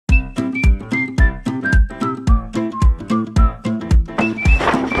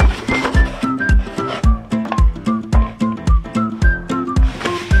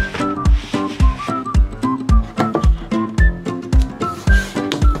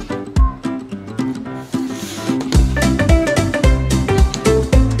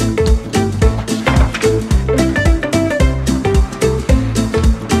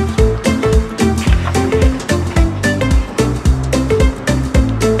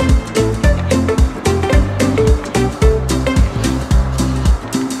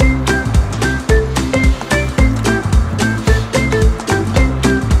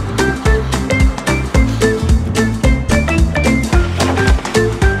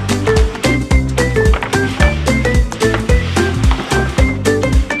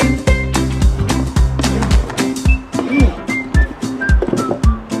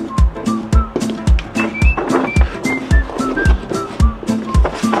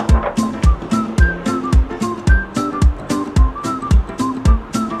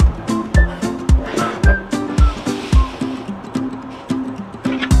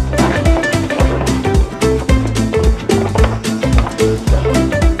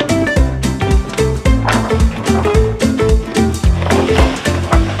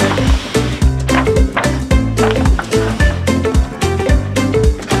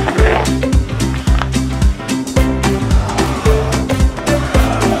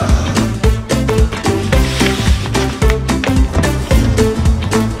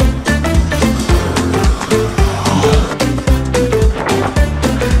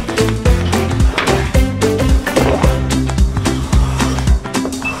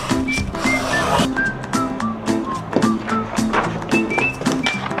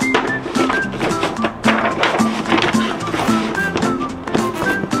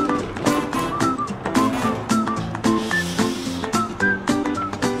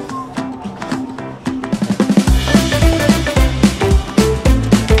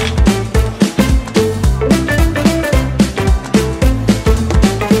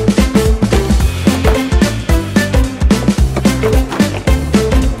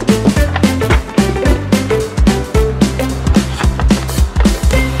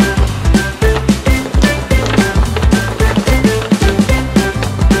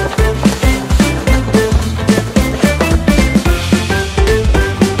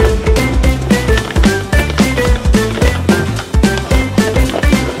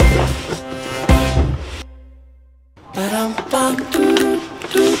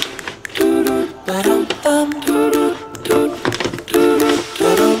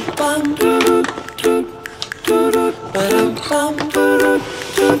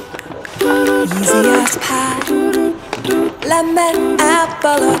lemon,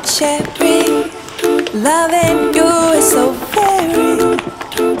 apple or cherry. Loving you is so very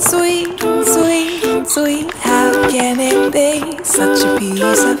sweet, sweet, sweet. How can it be such a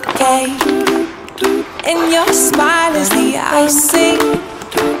piece of cake? And your smile is the icing.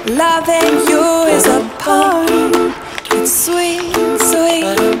 Loving you is a party. It's sweet,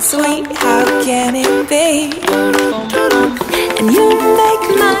 sweet, sweet. How can it be? And you make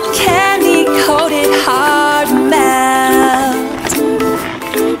my candy-coated heart melt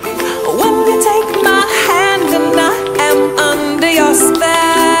when you take my hand and I am under your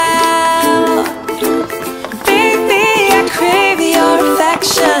spell. Baby, I crave your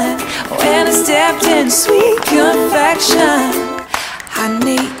affection when I stepped in sweet confection.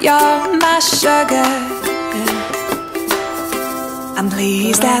 Honey, you're my sugar. I'm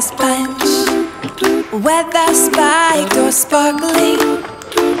pleased as punch, whether spiked or sparkling.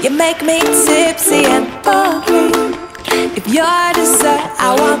 You make me tipsy and bubbly. If you're dessert,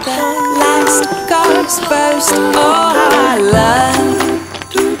 I want the last course first. Oh, how I love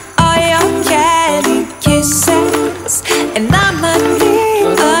all your candy kisses, and I'm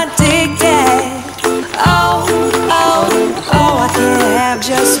addicted. Oh, oh, oh, I can't have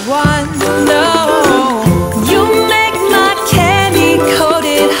just one. No, you make my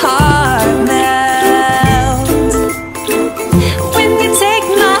candy-coated heart melt when you take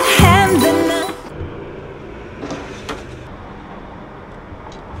my hand and I...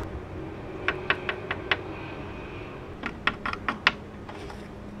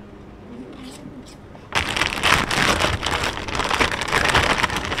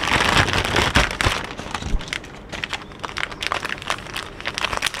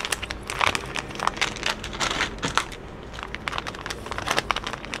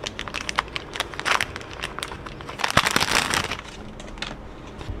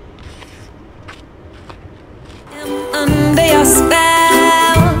 under your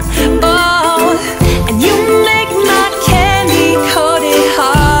spell, oh, and you make my candy-coated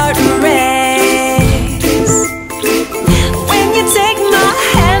heart race when you take my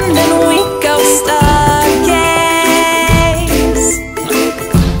hand and we go stargaze.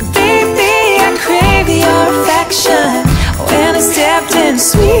 Baby, I crave your affection when I stepped in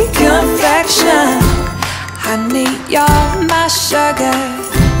sweet confection. Honey, you're my sugar.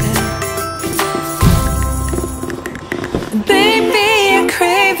 Baby, I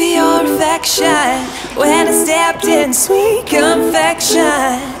crave your affection when I stepped in sweet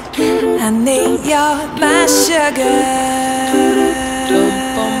confection. I need your my sugar.